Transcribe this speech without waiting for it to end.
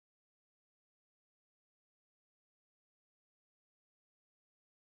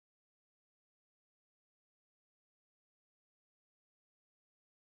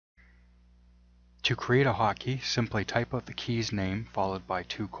To create a hotkey, simply type out the key's name followed by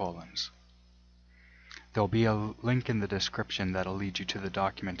 2 colons. There'll be a link in the description that'll lead you to the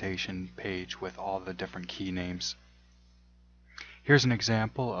documentation page with all the different key names. Here's an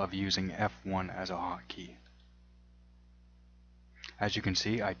example of using F1 as a hotkey. As you can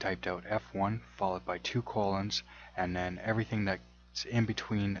see, I typed out F1 followed by 2 colons, and then everything that's in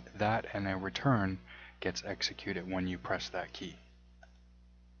between that and a return gets executed when you press that key.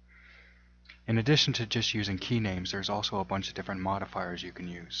 In addition to just using key names, there's also a bunch of different modifiers you can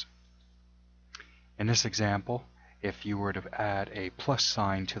use. In this example, if you were to add a plus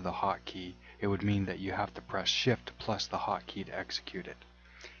sign to the hotkey, it would mean that you have to press Shift plus the hotkey to execute it.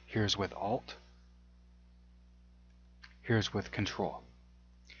 Here's with Alt. Here's with Control.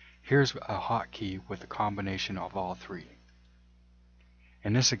 Here's a hotkey with a combination of all 3.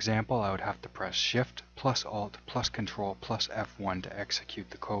 In this example, I would have to press Shift plus Alt plus Control plus F1 to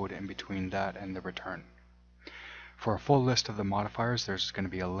execute the code in between that and the return. For a full list of the modifiers, there's going to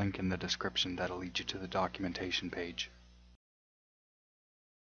be a link in the description that'll lead you to the documentation page.